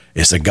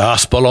It's a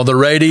Gospel on the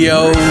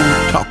Radio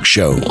talk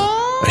show.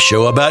 A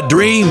show about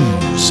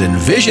dreams and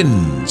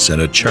visions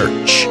and a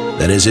church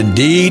that is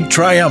indeed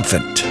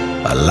triumphant,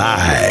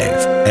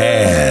 alive,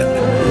 and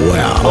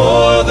well.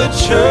 For the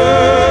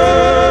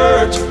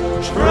church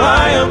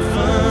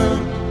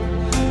triumphant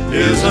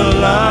is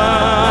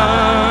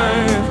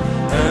alive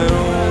and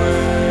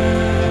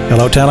well.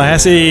 Hello,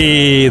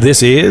 Tallahassee.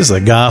 This is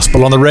the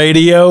Gospel on the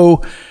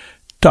Radio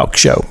talk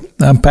show.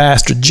 I'm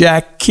Pastor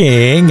Jack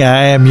King.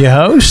 I am your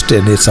host,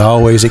 and it's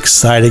always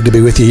exciting to be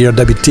with you here on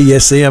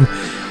WTSM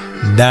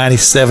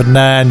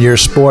 97.9, your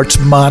sports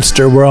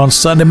monster. We're on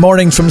Sunday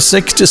mornings from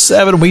 6 to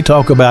 7. We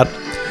talk about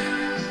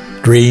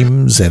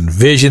dreams and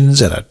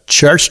visions and a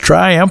church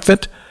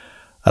triumphant,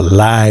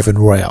 alive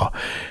and well.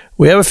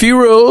 We have a few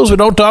rules. We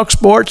don't talk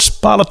sports,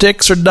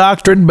 politics, or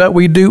doctrine, but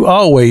we do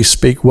always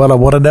speak well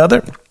of one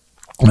another.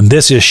 And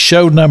this is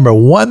show number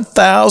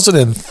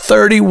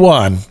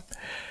 1031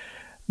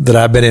 that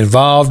I've been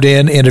involved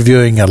in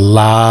interviewing a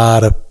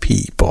lot of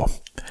people.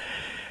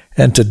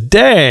 And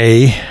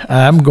today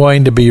I'm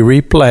going to be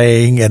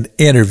replaying an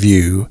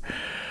interview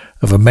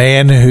of a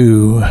man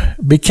who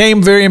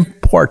became very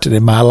important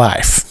in my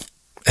life.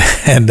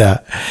 And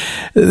the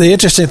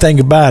interesting thing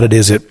about it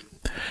is that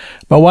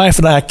my wife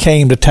and I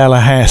came to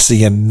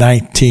Tallahassee in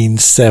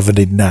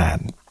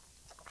 1979.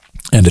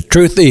 And the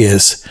truth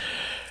is,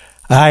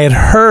 I had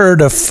heard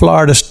of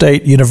Florida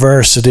State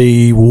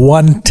University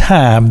one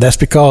time. That's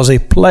because they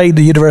played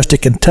the University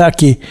of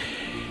Kentucky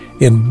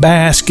in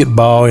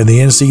basketball in the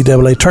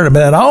NCAA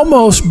tournament and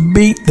almost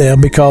beat them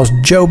because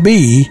Joe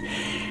B.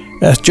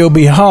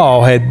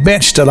 Hall, had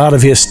benched a lot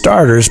of his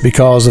starters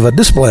because of a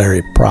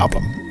disciplinary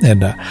problem.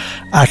 And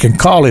I can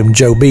call him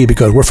Joe B.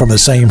 because we're from the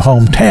same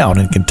hometown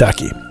in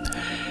Kentucky.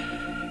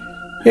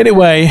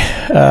 Anyway,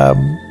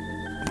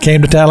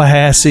 came to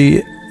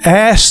Tallahassee,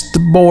 asked the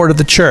board of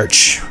the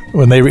church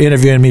when they were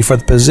interviewing me for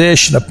the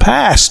position of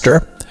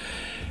pastor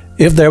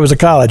if there was a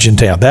college in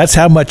town. That's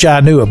how much I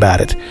knew about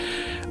it.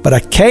 But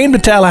I came to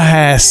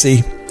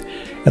Tallahassee,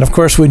 and of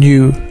course when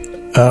you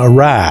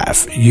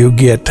arrive, you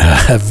get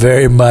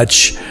very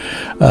much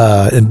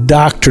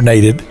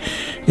indoctrinated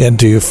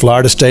into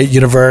Florida State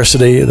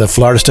University, the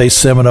Florida State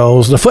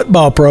Seminoles, the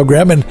football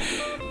program, and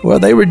well,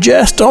 they were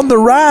just on the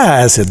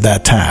rise at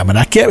that time. And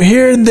I kept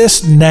hearing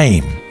this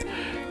name,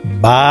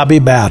 Bobby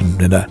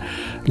Bowden, and a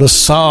little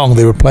song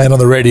they were playing on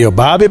the radio.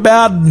 Bobby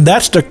Bowden,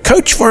 that's the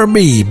coach for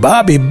me.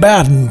 Bobby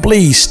Bowden,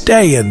 please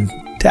stay in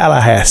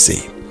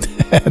Tallahassee.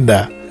 And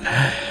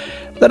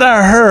then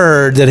I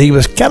heard that he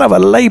was kind of a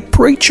lay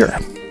preacher,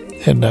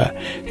 and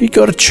he'd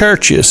go to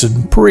churches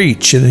and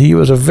preach, and he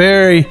was a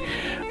very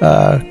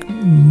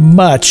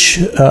much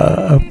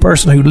a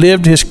person who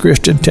lived his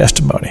Christian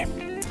testimony.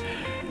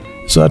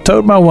 So I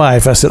told my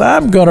wife, I said,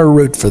 I'm going to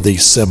root for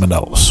these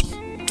Seminoles.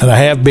 And I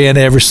have been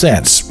ever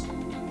since.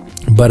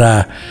 But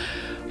I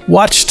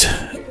watched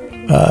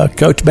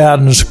Coach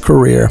Bowden's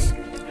career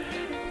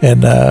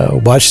and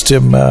watched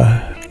him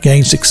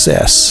gain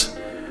success.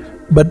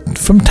 But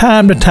from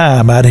time to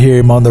time, I'd hear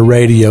him on the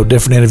radio,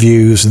 different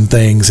interviews and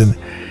things, and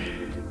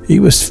he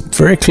was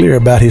very clear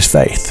about his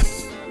faith.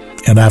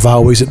 And I've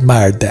always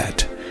admired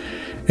that.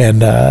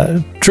 And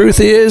truth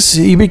is,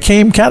 he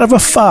became kind of a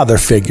father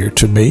figure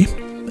to me,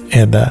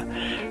 and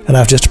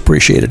I've just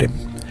appreciated him.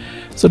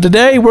 So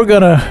today we're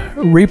going to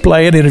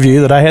replay an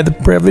interview that I had the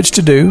privilege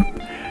to do.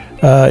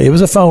 It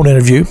was a phone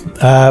interview.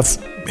 I've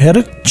had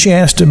a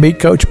chance to meet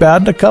Coach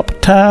Bowden a couple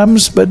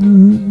times, but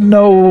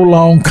no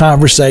long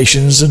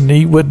conversations, and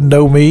he wouldn't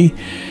know me,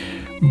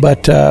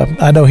 but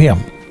I know him.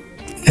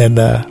 And,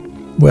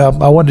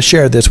 well, I wanted to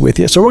share this with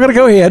you. So we're going to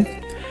go ahead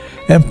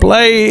and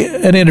play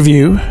an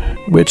interview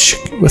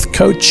with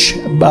Coach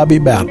Bobby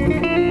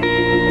Bowden.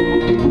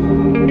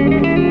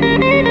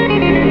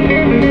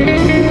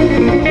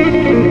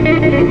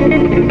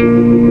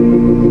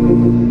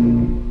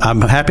 I'm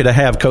happy to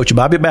have Coach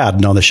Bobby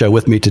Bowden on the show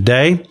with me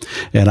today,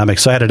 and I'm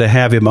excited to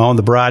have him on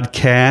the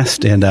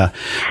broadcast. And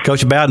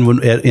Coach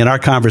Bowden, in our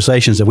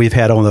conversations that we've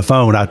had on the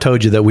phone, I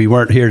told you that we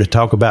weren't here to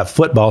talk about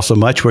football so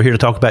much. We're here to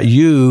talk about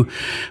you,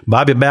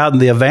 Bobby Bowden,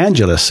 the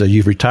evangelist. So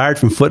you've retired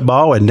from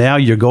football, and now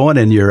you're going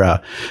and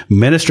you're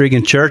ministering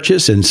in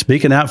churches and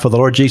speaking out for the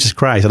Lord Jesus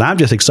Christ. And I'm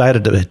just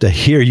excited to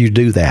hear you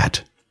do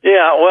that.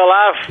 Yeah, well,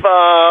 I've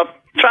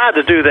tried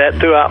to do that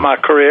throughout my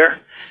career.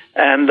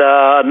 And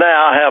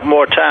now I have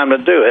more time to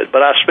do it.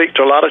 But I speak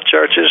to a lot of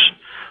churches,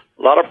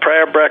 a lot of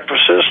prayer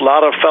breakfasts, a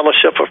lot of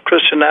fellowship of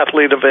Christian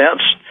athlete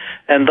events,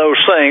 and those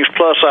things.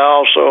 Plus, I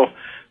also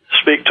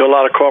speak to a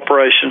lot of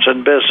corporations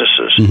and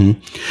businesses.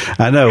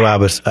 Mm-hmm. I know.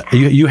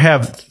 You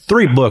have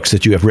 3 books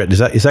that you have written.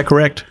 Is that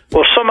correct?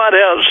 Well, some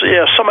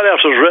somebody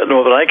else has written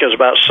with it. I think there's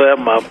about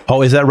 7 of them.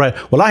 Oh, is that right?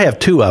 Well, I have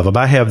 2 of them.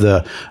 I have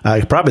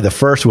probably the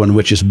first one,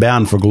 which is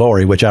Bound for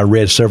Glory, which I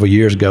read several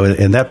years ago,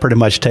 and that pretty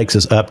much takes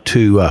us up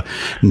to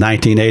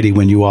 1980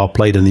 when you all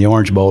played in the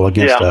Orange Bowl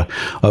against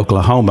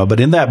Oklahoma. But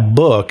in that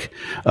book,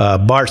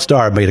 Bart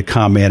Starr made a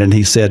comment, and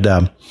he said,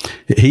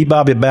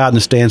 Bobby Bowden,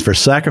 stands for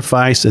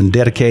sacrifice and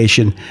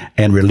dedication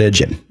and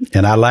religion.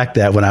 And I liked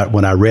that when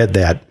I read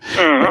that.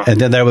 Mm-hmm. And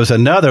then there was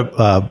another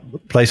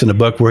place in the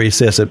book where he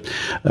says that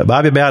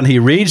Bobby Bowden, he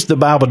reads the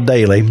Bible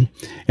daily,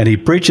 and he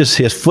preaches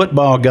his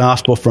football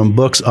gospel from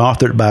books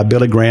authored by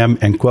Billy Graham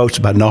and quotes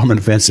by Norman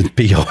Vincent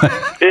Peale.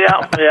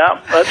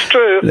 yeah, that's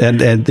true.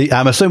 And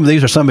I'm assuming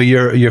these are some of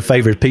your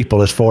favorite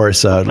people as far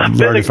as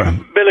learning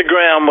from. Billy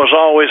Graham was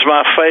always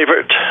my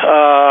favorite.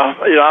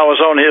 I was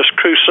on his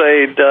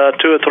crusade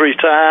 2 or 3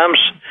 times.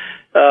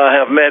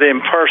 Have met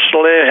him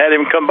personally, had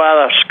him come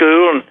by the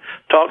school and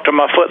talk to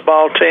my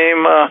football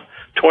team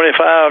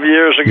 25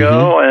 years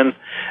ago, mm-hmm.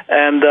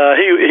 and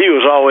he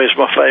was always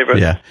my favorite.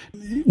 Yeah.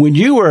 When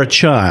you were a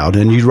child,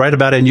 and you write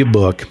about it in your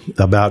book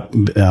about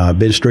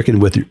being stricken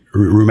with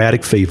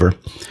rheumatic fever,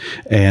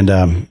 and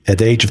at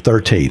the age of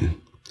 13.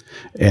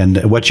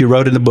 And what you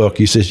wrote in the book,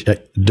 you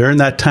said during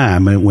that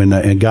time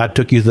when God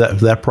took you through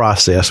that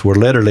process, where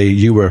literally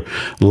you were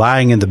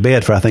lying in the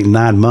bed for I think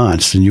 9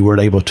 months and you weren't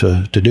able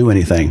to do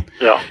anything.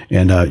 Yeah.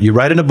 And you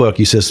write in the book,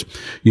 you says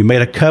you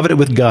made a covenant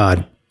with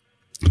God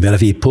that if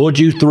He pulled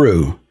you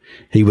through,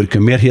 He would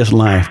commit His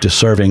life to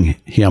serving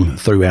Him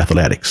through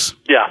athletics.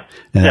 Yeah.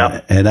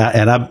 And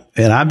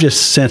I'm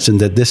just sensing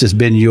that this has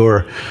been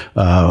your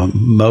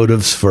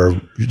motives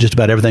for just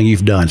about everything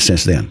you've done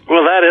since then. Well,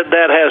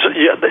 that has,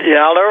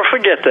 I'll never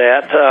forget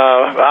that.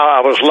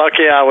 I was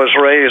lucky. I was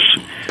raised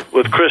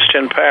with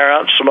Christian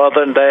parents,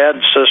 mother and dad,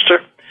 and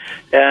sister,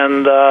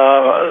 and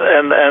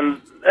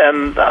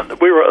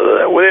we were,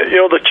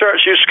 the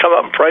church used to come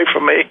up and pray for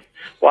me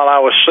while I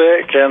was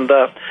sick, and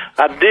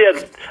I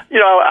did.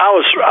 I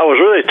was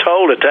really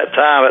told at that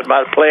time that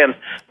my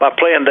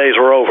playing days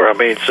were over. I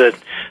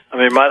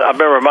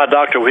remember my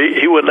doctor.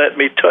 He wouldn't let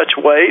me touch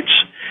weights.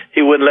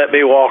 He wouldn't let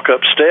me walk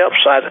up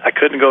steps. I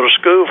couldn't go to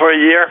school for a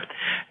year,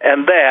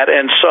 and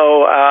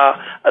so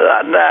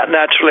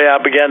naturally I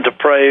began to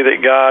pray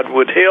that God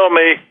would heal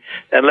me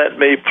and let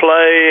me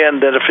play,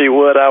 and that if He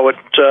would, I would,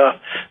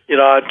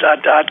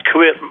 I'd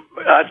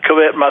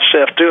commit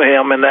myself to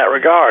Him in that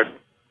regard.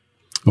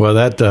 Well,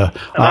 that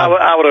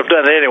I would have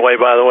done it anyway,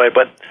 by the way,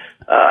 but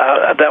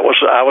I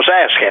was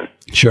asking.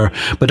 Sure,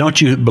 but don't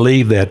you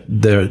believe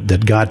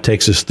that God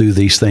takes us through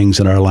these things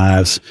in our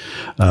lives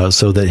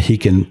so that He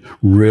can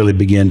really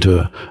begin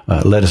to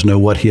let us know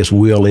what His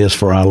will is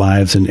for our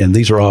lives, and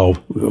these are all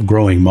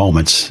growing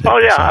moments. Oh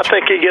yeah, I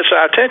think He gets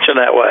our attention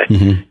that way.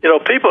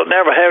 Mm-hmm. People that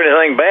never have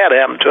anything bad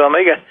happen to them,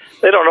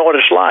 they don't know what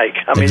it's like.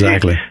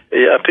 Exactly.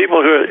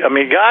 People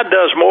God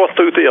does more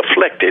through the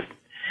afflicted.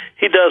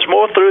 He does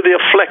more through the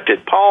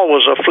afflicted. Paul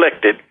was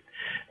afflicted,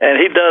 and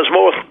he does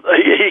more.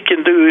 He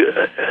can do,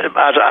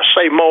 as I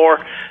say, more,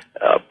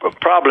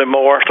 probably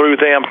more through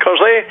them, because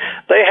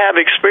they have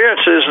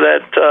experiences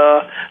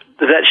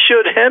that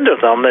should hinder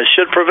them, that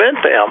should prevent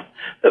them.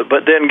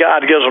 But then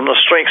God gives them the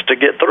strength to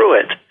get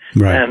through it,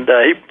 right. And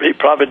he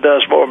probably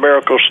does more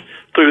miracles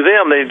through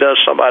them than He does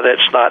somebody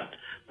that's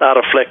not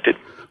afflicted.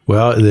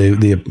 Well,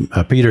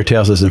 Peter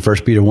tells us in 1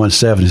 Peter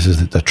 1:7, he says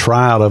that the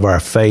trial of our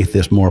faith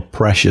is more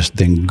precious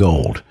than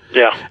gold.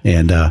 Yeah.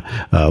 And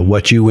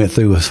what you went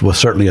through was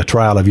certainly a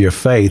trial of your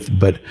faith,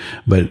 but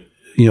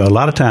a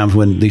lot of times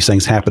when these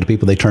things happen to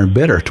people, they turn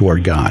bitter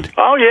toward God.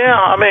 Oh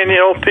yeah,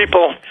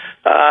 people,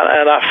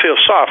 and I feel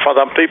sorry for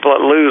them. People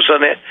that lose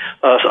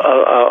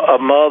a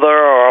mother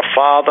or a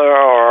father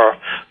or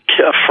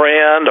a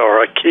friend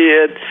or a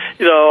kid.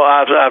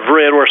 I've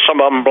read where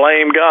some of them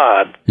blame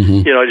God.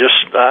 Mm-hmm.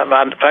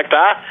 In fact,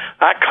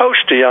 I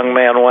coached a young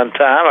man one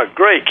time, a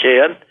great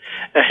kid,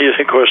 and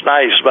of course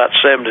now he's about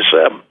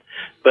 77.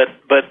 But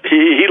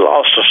he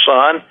lost a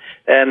son,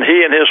 and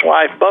he and his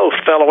wife both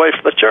fell away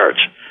from the church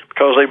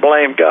because they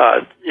blamed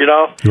God.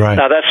 Right.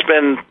 Now that's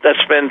been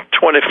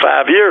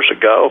 25 years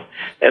ago,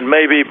 and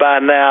maybe by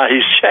now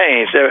he's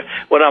changed.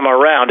 When I'm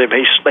around him,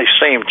 they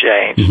seem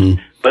changed.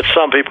 Mm-hmm. But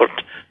some people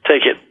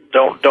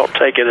don't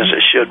take it as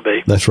it should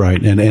be. That's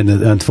right, and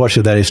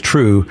unfortunately that is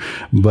true.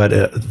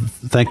 But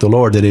thank the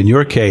Lord that in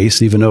your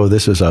case, even though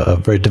this is a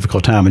very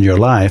difficult time in your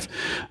life,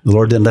 the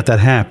Lord didn't let that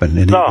happen,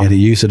 and He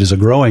used it as a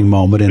growing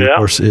moment. And of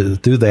course,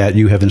 through that,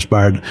 you have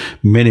inspired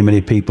many,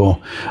 many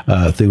people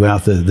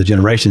throughout the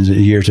generations and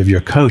years of your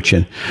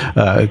coaching.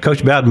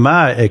 Coach Bowden,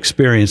 my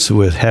experience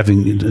with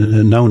having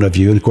known of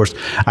you, and of course,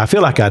 I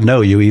feel like I know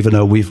you, even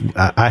though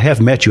I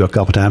have met you a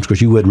couple times, because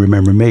you wouldn't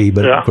remember me,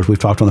 but of course, we've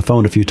talked on the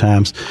phone a few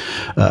times.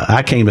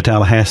 I came to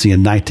Tallahassee in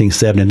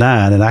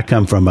 1979, and I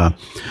come from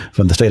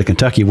the state of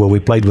Kentucky, where we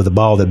played with a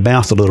ball that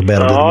bounced a little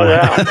better than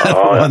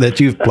the one that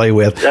you play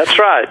with. That's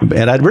right.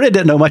 And I really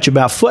didn't know much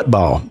about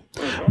football.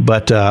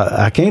 But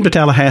I came to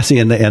Tallahassee,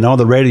 and on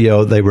the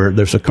radio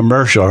there's a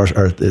commercial,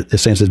 or it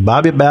says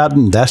Bobby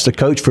Bowden, that's the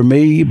coach for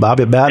me.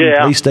 Bobby Bowden,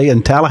 please stay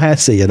in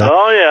Tallahassee. And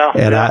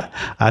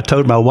I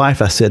told my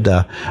wife, I said,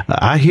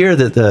 I hear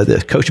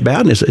that Coach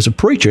Bowden is a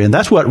preacher, and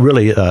that's what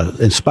really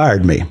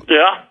inspired me.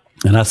 Yeah.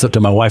 And I said to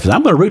my wife,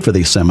 I'm going to root for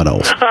these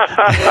Seminoles.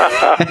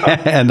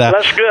 And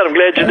that's good. I'm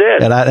glad you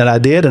did. And I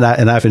did, and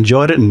I've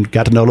enjoyed it, and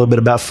got to know a little bit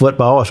about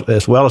football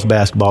as well as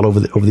basketball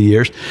over the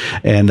years.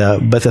 And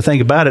but the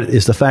thing about it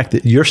is the fact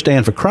that your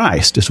stand for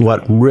Christ is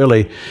what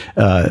really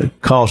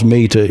caused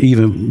me to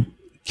even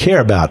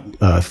care about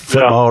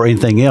football or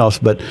anything else.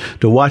 But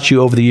to watch you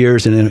over the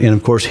years, and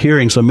of course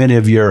hearing so many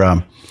of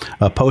your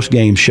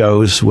post-game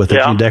shows with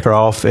Gene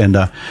Deckerhoff, and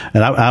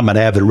I'm an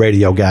avid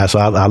radio guy, so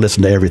I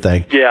listen to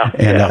everything.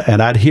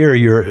 And I'd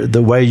hear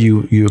the way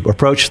you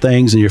approach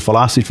things and your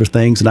philosophy for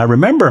things. And I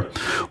remember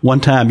one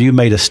time you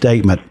made a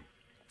statement.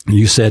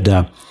 You said,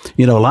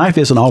 life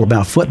isn't all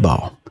about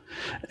football.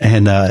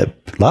 And a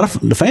lot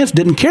of the fans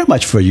didn't care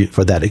much for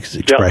that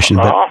expression.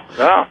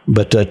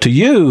 But to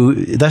you,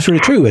 that's really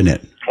true, isn't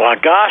it? Well,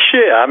 gosh,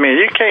 yeah. I mean,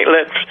 you can't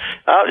let.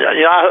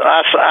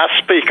 I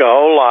speak a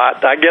whole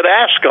lot. I get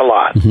asked a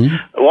lot.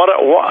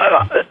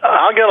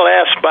 I'll get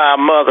asked by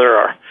a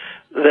mother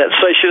that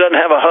say she doesn't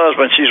have a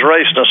husband. She's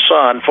raising a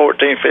son,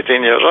 14,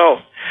 15 years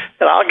old,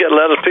 and I'll get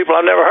letters of people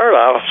I've never heard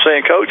of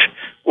saying, "Coach,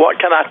 what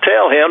can I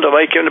tell him to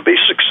make him to be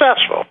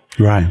successful?"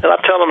 Right. And I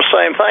tell them the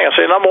same thing. I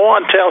say, number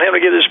one, tell him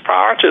to get his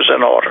priorities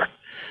in order.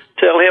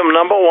 Tell him,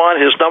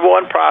 his number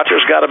one priority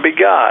has got to be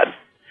God.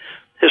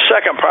 His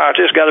second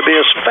priority has got to be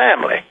his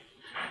family.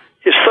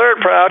 His third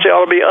priority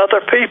ought to be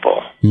other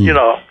people,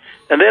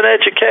 and then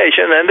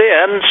education, and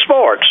then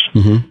sports.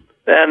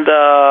 And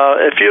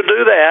if you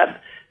do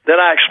that, then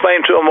I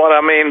explain to them what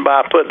I mean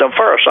by putting them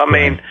first. I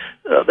mean,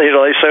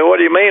 they say, what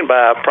do you mean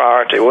by a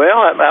priority?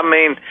 Well, I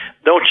mean,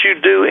 don't you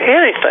do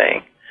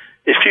anything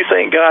if you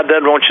think God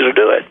doesn't want you to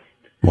do it.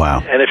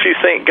 Wow. And if you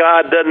think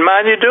God doesn't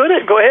mind you doing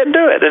it, go ahead and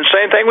do it. And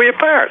same thing with your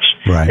parents.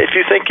 Right. If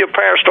you think your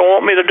parents don't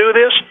want me to do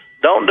this,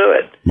 don't do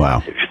it.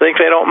 Wow. If you think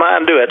they don't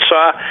mind, do it. So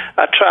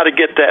I try to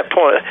get that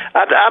point.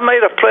 I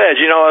made a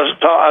pledge,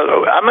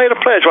 I made a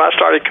pledge when I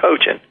started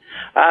coaching.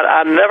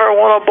 I never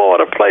want a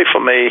boy to play for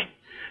me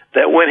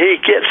that when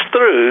he gets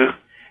through,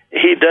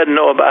 he doesn't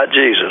know about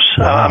Jesus.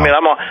 Wow. I mean,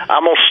 I'm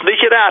gonna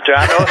sneak it out there.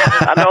 I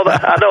know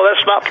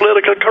that's not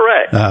politically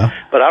correct,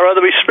 but I'd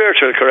rather be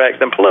spiritually correct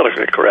than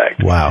politically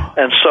correct. Wow.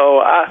 And so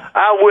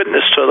I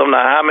witnessed to them.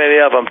 Now, how many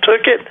of them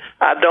took it,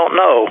 I don't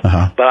know,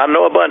 but I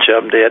know a bunch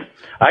of them did.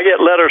 I get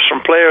letters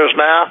from players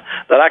now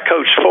that I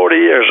coached 40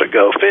 years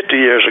ago, 50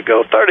 years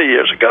ago, 30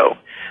 years ago.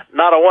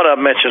 Not a one of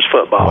them mentions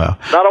football. Wow.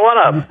 Not a one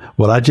of them.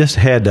 Well, I just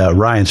had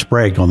Ryan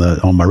Sprague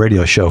on my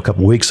radio show a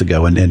couple of weeks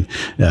ago, and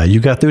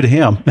you got through to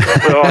him.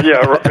 Well,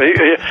 yeah.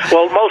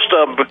 Well, most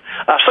of them,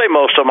 I say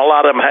most of them, a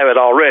lot of them have it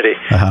already.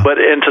 But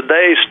in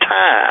today's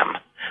time,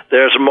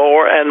 there's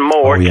more and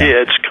more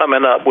kids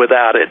coming up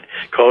without it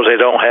because they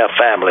don't have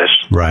families.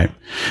 Right.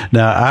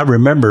 Now, I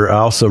remember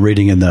also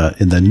reading in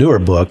the newer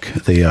book,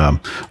 the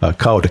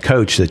Call to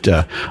Coach, that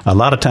a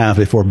lot of times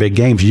before big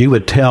games, you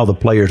would tell the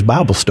players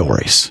Bible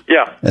stories. Yeah.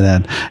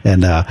 And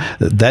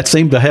that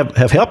seemed to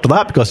have helped a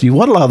lot because you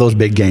won a lot of those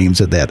big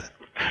games at that.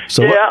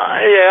 So I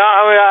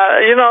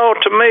mean,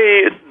 to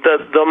me,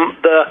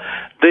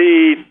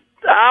 the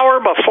hour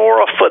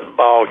before a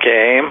football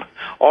game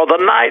or the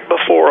night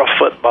before a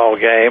football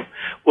game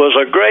was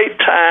a great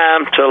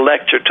time to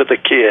lecture to the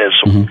kids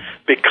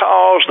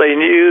because they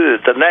knew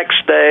that the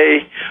next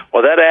day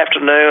or that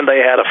afternoon they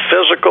had a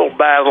physical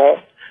battle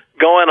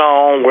going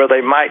on where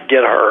they might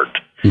get hurt,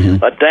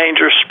 a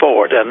dangerous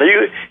sport. And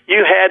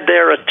you had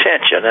their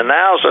attention, and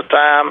now's the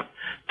time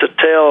to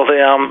tell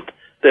them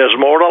there's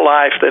more to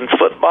life than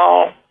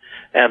football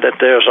and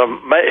that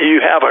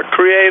you have a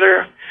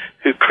creator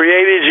who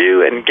created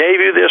you and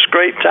gave you this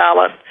great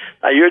talent.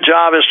 Now, your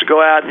job is to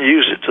go out and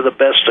use it to the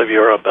best of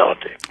your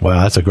ability.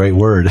 Wow, that's a great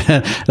word.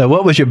 Now,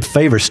 what was your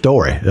favorite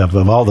story of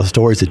all the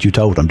stories that you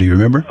told them? Do you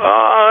remember?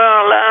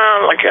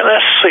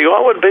 Let's see.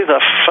 What would be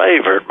the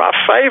favorite? My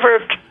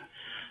favorite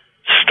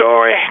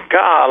story?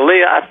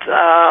 Golly,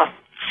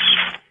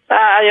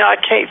 I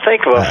can't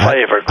think of a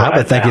favorite. I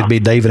would think it'd be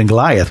David and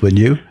Goliath,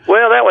 wouldn't you?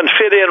 Well, that would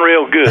fit in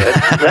real good.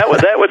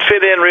 that would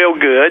fit in real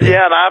good.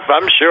 Yeah, and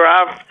I'm sure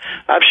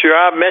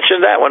I've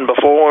mentioned that one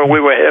before when we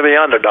were heavy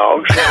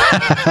underdogs.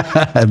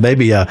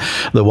 Maybe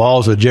the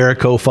walls of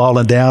Jericho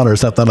falling down or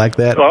something like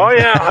that. Oh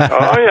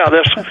yeah.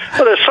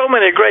 There's so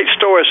many great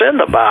stories in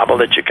the Bible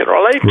that you can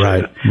relate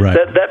to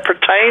that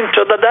pertain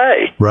to the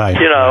day. Right.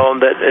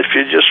 That if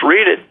you just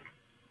read it.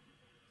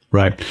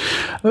 Right.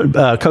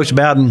 Coach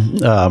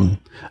Bowden,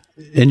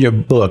 in your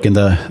book, in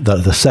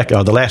the second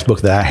or the last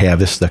book that I have,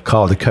 this is the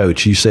Call to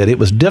Coach, you said it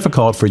was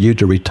difficult for you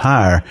to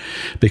retire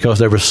because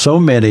there were so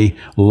many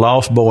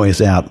lost boys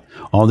out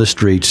on the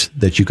streets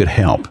that you could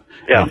help.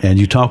 Yeah. And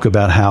you talk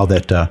about how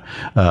that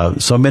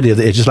so many of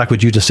it's just like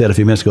what you just said a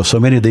few minutes ago. So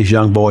many of these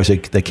young boys,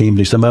 they came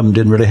to, some of them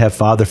didn't really have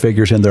father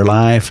figures in their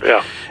life.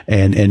 Yeah.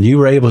 And you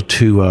were able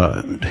to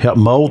help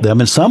mold them.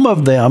 And some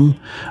of them,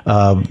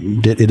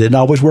 it didn't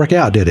always work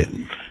out, did it?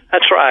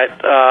 That's right.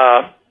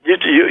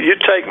 You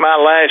take my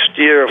last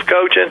year of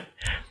coaching,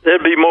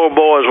 there'd be more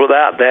boys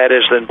without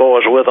daddies than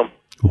boys with them.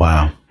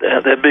 Wow.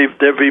 There'd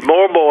be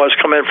more boys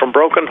coming from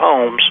broken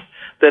homes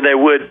than they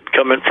would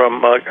coming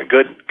from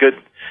good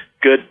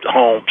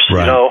homes.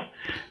 Right. You know,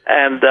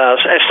 and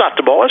it's not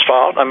the boy's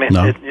fault. I mean,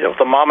 No. if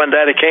the mom and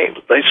daddy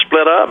they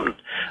split up,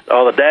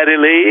 or the daddy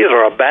leaves,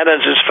 or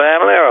abandons his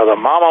family, or the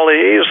mama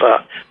leaves,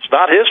 it's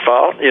not his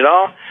fault. You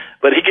know.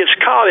 But he gets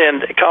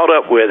caught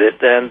up with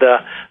it, and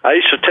I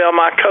used to tell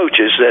my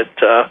coaches that,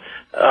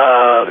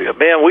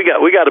 man, we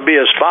got to be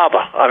his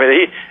father. I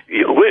mean,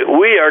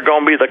 we are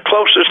going to be the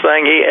closest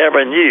thing he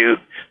ever knew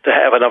to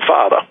having a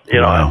father.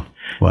 You know.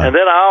 Wow. And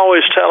then I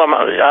always tell them,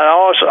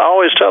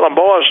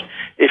 boys,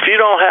 if you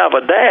don't have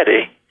a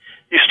daddy,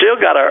 you still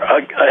got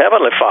a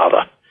heavenly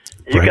father.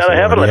 You Praise got a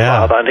the heavenly Lord.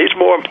 Yeah. father, and he's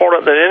more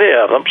important than any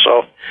of them.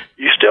 So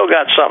you still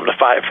got something to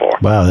fight for.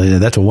 Wow,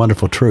 that's a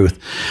wonderful truth.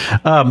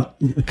 A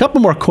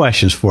couple more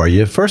questions for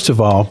you. First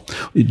of all,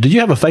 do you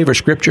have a favorite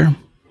scripture?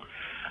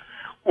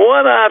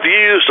 One I've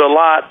used a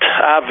lot.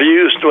 I've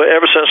used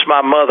ever since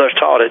my mother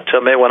taught it to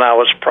me when I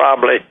was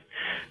probably,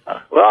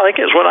 I think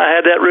it's when I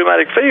had that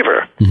rheumatic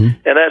fever. Mm-hmm.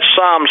 And that's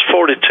Psalms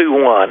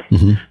 42:1.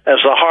 Mm-hmm.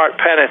 As the heart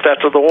panteth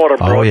after the water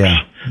brooks,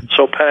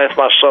 so panteth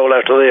my soul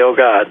after thee, O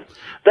God.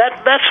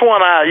 That's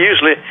one I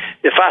usually,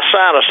 if I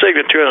sign a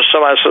signature and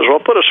somebody says, well,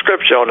 put a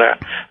scripture on there,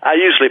 I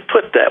usually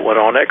put that one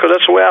on there because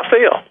that's the way I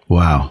feel.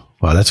 Wow,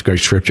 that's a great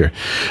scripture.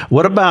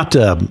 What about,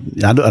 I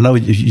know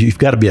you've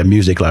got to be a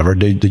music lover.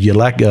 Do you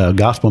like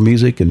gospel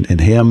music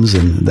and hymns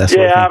and that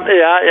sort of thing?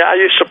 Yeah. I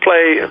used to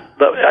play, I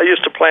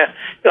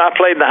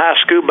played in the high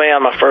school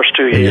band my first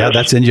 2 years. Yeah,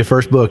 that's in your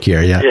first book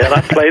here, yeah. Yeah, and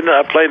I played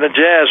in the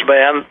jazz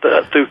band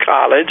through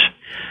college,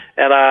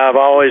 and I've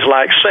always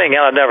liked singing.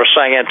 I never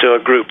sang into a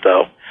group,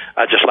 though.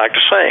 I just like to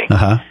sing.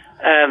 Uh-huh.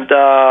 And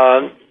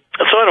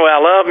so anyway, I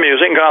love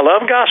music. I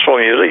love gospel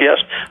music, yes.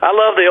 I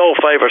love the old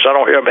favorites. I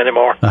don't hear them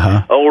anymore.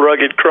 Uh-huh. Old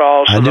Rugged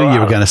Cross. I knew you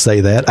were going to say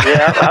that.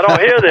 Yeah, I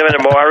don't hear them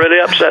anymore. It really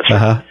upsets me.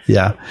 Uh-huh.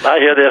 Yeah. I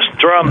hear this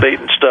drum beat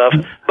and stuff,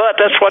 but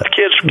that's what the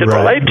kids can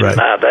relate to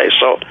nowadays,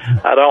 so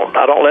I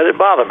don't let it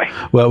bother me.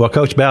 Well,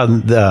 Coach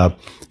Bowden,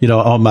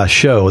 on my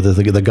show,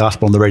 the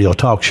Gospel on the Radio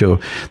talk show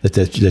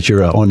that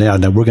you're on now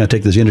we're going to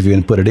take this interview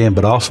and put it in,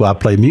 but also I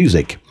play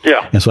music.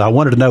 Yeah. And so I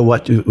wanted to know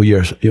what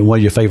one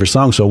of your favorite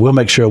songs, so we'll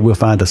make sure we'll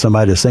find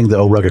somebody to sing the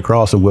Old Rugged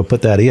Cross, and we'll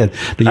put that in.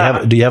 Do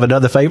you have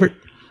another favorite?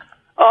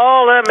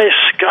 Oh, I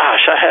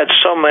had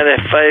so many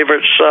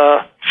favorites.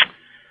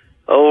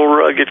 Old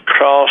Rugged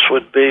Cross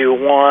would be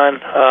one.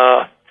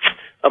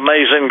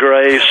 Amazing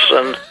Grace,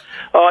 and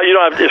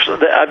I've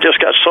just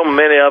got so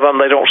many of them.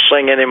 They don't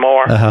sing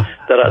anymore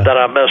that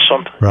I miss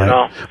them. Right. You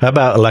know? How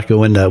about like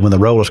when the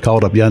roll is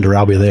called up yonder,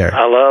 I'll be there.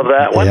 I love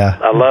that one. Yeah.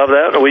 I love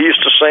that. We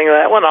used to sing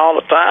that one all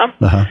the time.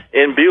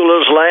 In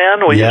Beulah's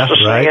Land, we used to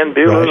sing in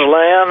Beulah's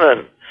Land,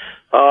 and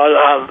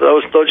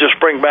those just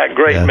bring back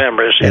great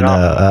memories. You know.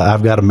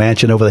 I've got a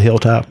mansion over the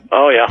hilltop.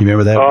 Oh yeah. You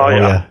remember that? Oh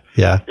yeah.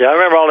 Yeah. Yeah, I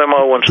remember all them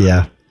old ones.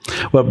 Yeah.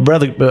 Well,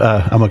 brother,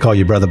 I'm going to call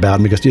you Brother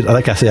Bowden because,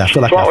 like I say, I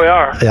feel like we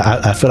are. Yeah,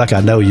 I feel like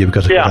I know you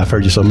because I've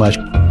heard you so much.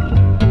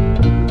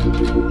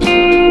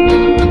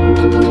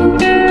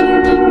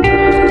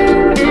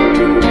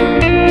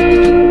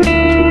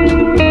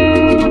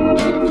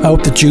 I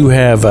hope that you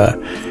have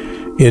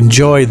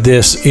enjoyed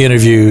this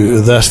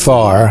interview thus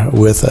far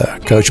with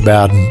Coach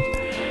Bowden.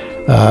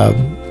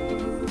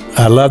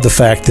 I love the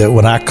fact that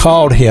when I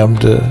called him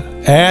to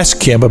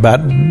ask him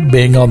about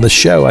being on the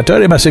show, I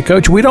told him, I said,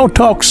 Coach, we don't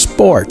talk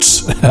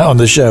sports on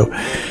the show.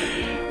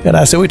 And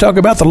I said, we talk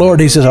about the Lord.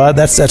 He says, oh,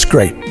 that's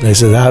great. And he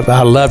said,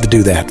 I love to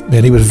do that.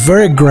 And he was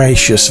very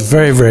gracious,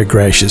 very, very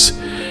gracious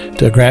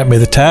to grant me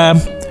the time.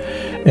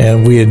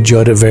 And we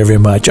enjoyed it very, very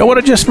much. I want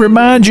to just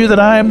remind you that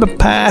I am the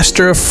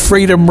pastor of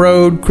Freedom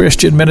Road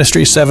Christian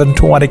Ministry,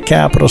 720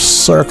 Capitol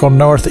Circle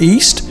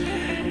Northeast.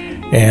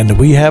 And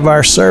we have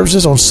our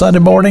services on Sunday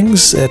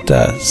mornings at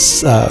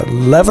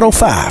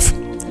 11:05.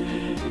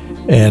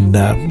 And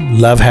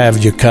love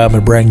having you come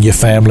and bring your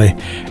family.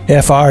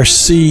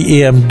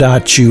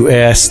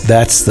 FRCM.US,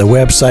 that's the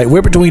website.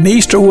 We're between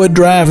Easterwood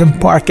Drive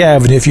and Park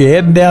Avenue. If you're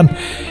heading down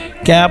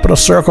Capitol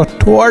Circle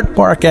toward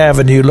Park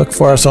Avenue, look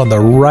for us on the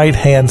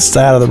right-hand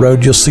side of the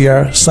road. You'll see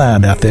our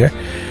sign out there.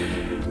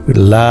 We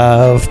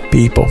love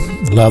people,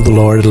 love the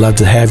Lord, love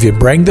to have you.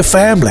 Bring the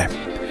family.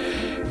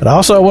 And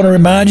also, I want to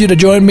remind you to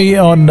join me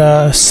on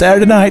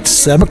Saturday night,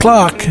 7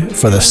 o'clock,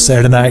 for the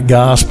Saturday Night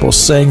Gospel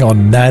Sing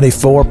on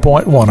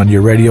 94.1 on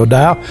your radio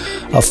dial.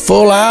 A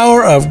full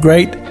hour of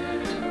great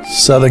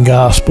Southern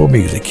gospel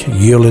music.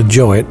 You'll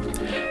enjoy it.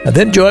 And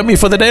then join me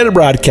for the daily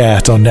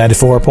broadcast on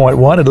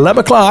 94.1 at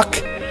 11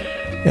 o'clock.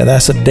 And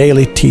that's a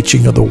daily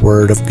teaching of the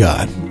Word of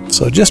God.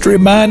 So just a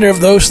reminder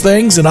of those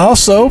things. And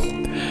also,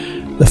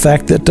 the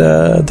fact that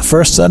the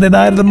first Sunday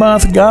night of the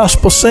month,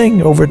 Gospel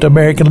Sing over at the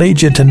American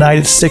Legion tonight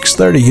at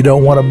 6:30. You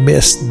don't want to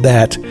miss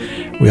that.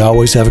 We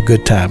always have a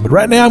good time. But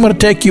right now I'm going to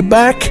take you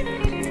back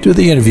to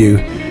the interview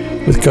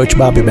with Coach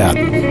Bobby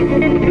Bowden.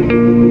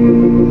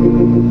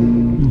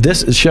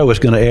 This show is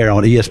going to air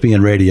on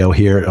ESPN Radio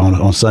here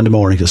on Sunday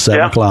mornings at 7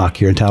 o'clock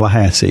here in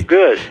Tallahassee.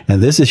 Good.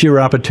 And this is your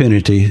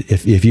opportunity,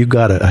 if you've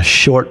got a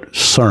short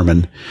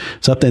sermon,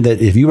 something that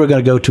if you were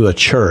going to go to a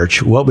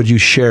church, what would you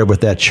share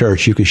with that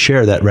church? You could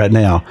share that right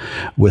now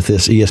with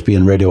this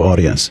ESPN Radio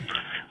audience.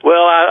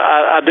 Well,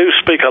 I do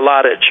speak a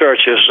lot at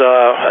churches,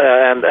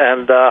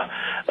 the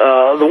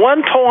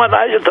one point,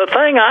 the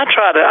thing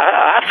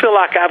I feel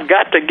like I've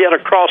got to get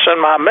across in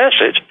my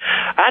message,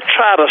 I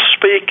try to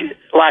speak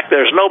like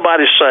there's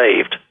nobody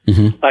saved.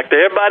 Mm-hmm. Like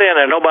everybody in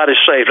there,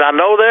 nobody's saved. I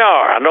know they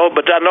are.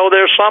 But I know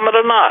there's some that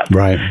are not.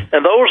 Right.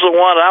 And those are the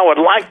ones I would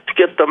like to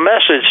get the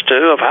message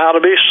to of how to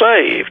be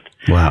saved.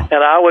 Wow.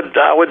 And I would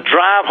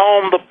drive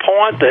home the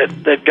point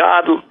that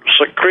God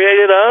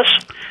created us.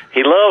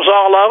 He loves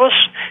all of us.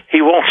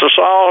 He wants us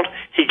all.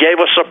 He gave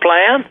us a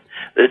plan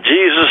that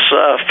Jesus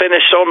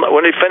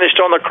when he finished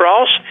on the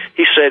cross.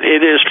 He said, "It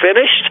is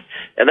finished,"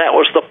 and that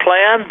was the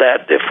plan.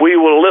 That if we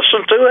will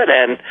listen to it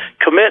and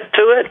commit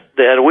to it,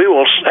 then we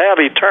will have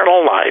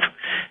eternal life.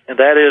 And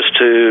that is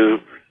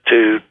to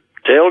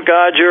tell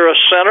God you're a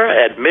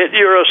sinner, admit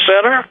you're a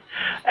sinner,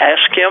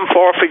 ask Him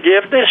for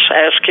forgiveness,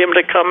 ask Him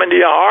to come into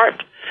your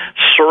heart,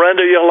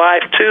 surrender your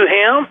life to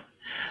Him.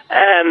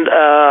 And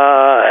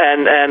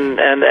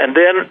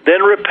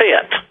then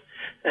repent.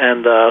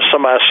 And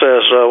somebody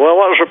says, "Well,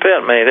 what does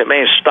repent mean?" It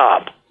means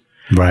stop.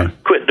 Right.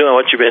 Quit doing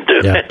what you've been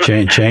doing. Yeah,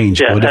 change.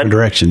 Go a different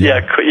direction. Yeah.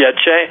 Change.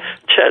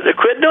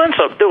 Quit doing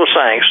those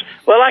things.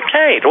 Well, I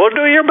can't. Well,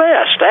 do your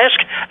best.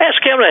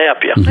 Ask Him to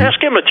help you. Mm-hmm.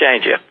 Ask Him to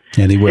change you.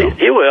 And He will.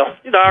 He will.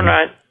 You're darn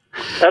right.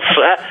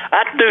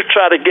 I do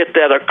try to get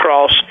that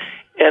across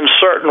in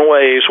certain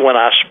ways when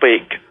I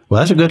speak. Well,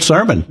 that's a good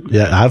sermon.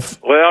 Yeah, I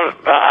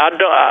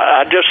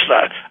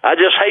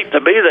just hate to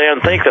be there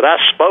and think that I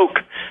spoke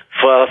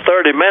for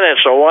 30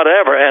 minutes or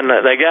whatever, and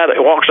the guy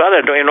that walks out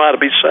there don't even know how to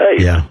be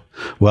saved. Yeah.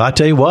 Well, I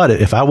tell you what,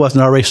 if I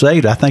wasn't already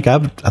saved, I think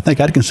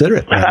I'd consider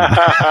it.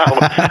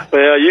 Right.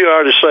 Well, you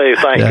already saved,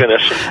 thank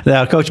goodness.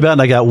 Now, Coach Bowden,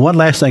 I got one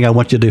last thing I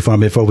want you to do for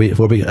me before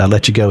we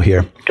let you go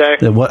here. Okay.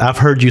 I've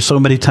heard you so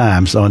many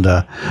times on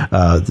the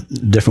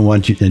different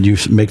ones, and you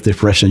make the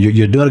impression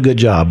you're doing a good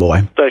job,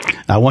 boy. Thank you.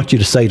 I want you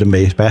to say to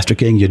me, Pastor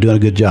King, you're doing a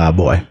good job,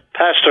 boy.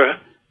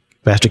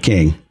 Pastor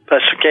King.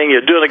 Pastor King,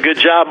 you're doing a good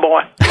job,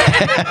 boy.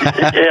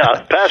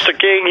 Yeah, Pastor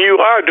King, you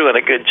are doing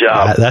a good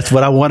job. That's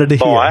what I wanted to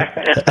hear. Boy.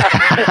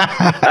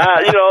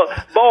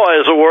 Boy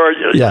is a word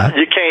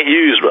you can't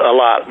use a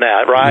lot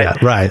now, right? Yeah,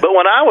 right. But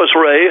when I was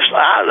raised,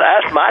 I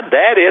asked my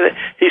daddy,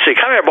 he said,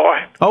 "Come here, boy."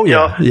 Oh,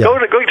 yeah. Go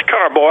to the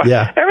car, boy.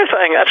 Yeah.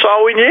 Everything, that's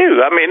all we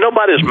knew. I mean,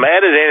 nobody's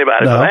mad at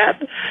anybody for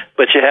that.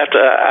 But you have to,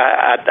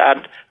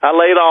 I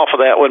laid off of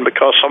that one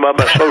because some of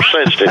them are so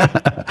sensitive.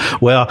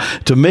 Well,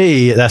 to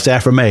me, that's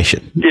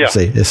affirmation. Yeah.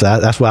 See,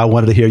 that's why I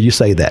wanted to hear you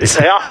say that.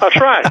 Yeah, that's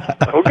right.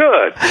 Well,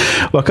 good.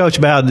 Well, Coach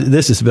Bowden,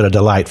 this has been a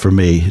delight for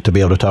me to be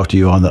able to talk to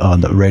you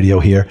on the radio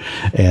here,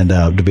 and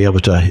to be able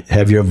to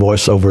have your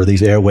voice over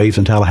these airwaves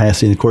in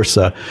Tallahassee. And of course,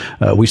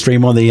 we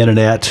stream on the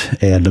internet,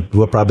 and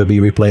we'll probably be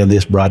replaying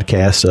this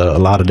broadcast a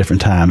lot of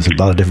different times, a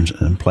lot of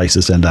different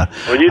places. And well,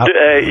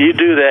 you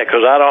do that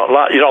because I don't. A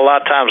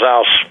lot of times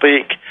I'll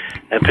speak.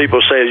 And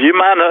people say, you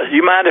mind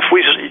if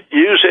we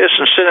use this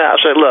and sit down? I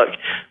say, look,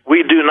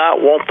 we do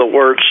not want the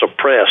word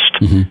suppressed.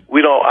 Mm-hmm.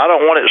 I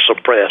don't want it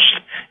suppressed.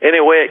 Any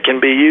way it can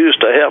be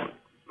used to help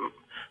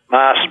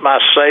my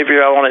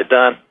Savior, I want it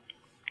done.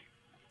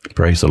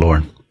 Praise the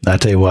Lord. I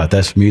tell you what,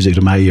 that's music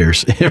to my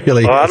ears. It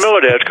really is. I know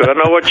it is because I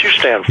know what you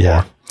stand for.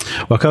 Yeah.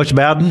 Well, Coach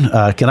Bowden,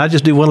 can I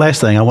just do one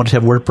last thing? I want to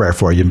have a word of prayer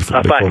for you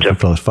before we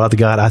close. Father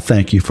God, I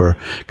thank you for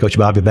Coach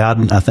Bobby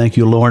Bowden. I thank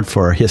you, Lord,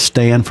 for his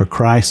stand for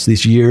Christ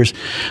these years,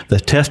 the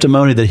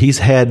testimony that he's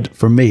had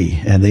for me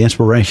and the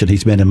inspiration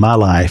he's been in my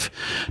life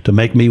to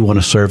make me want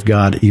to serve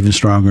God even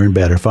stronger and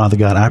better. Father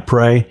God, I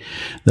pray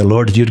that,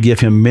 Lord, that you'd give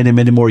him many,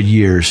 many more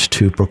years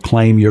to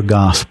proclaim your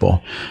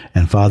gospel.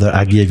 And Father,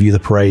 I give you the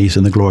praise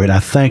and the glory. And I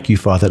thank you,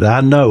 Father, that I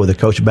know that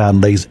Coach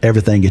Bowden lays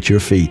everything at your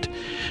feet,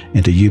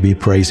 and to you be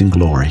praise and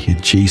glory.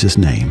 In Jesus'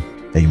 name,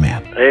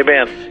 amen.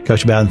 Amen.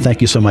 Coach Bowden, thank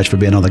you so much for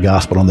being on the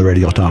Gospel on the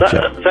Radio Talk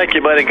Show. Thank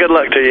you, buddy. Good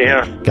luck to you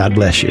here. God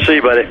bless you. See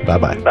you, buddy.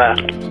 Bye-bye. Bye.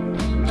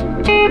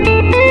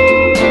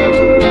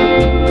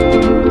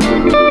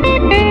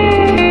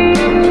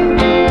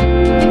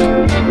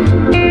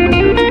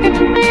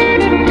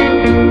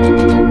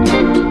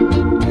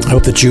 I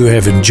hope that you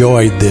have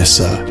enjoyed this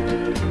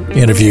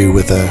interview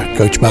with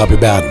Coach Bobby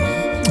Bowden,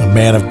 a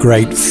man of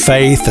great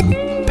faith and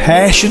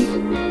passion,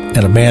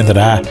 and a man that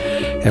I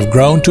have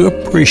grown to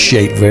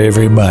appreciate very,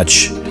 very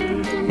much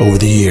over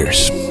the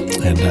years.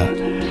 And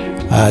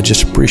I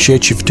just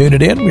appreciate you for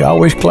tuning in. We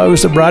always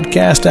close the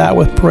broadcast out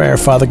with prayer.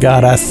 Father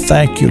God, I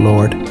thank you,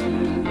 Lord,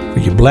 for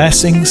your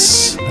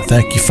blessings. I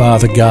thank you,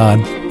 Father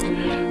God,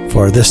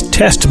 for this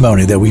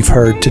testimony that we've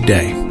heard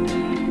today.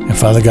 And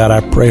Father God,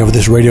 I pray over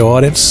this radio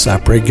audience. I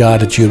pray,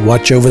 God, that you'd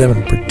watch over them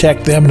and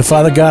protect them. And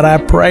Father God, I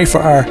pray for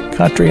our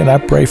country and I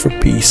pray for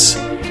peace.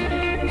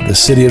 The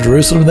city of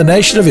Jerusalem and the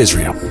nation of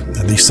Israel.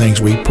 And these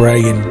things we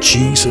pray in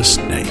Jesus'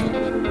 name.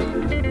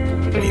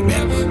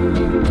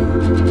 Amen.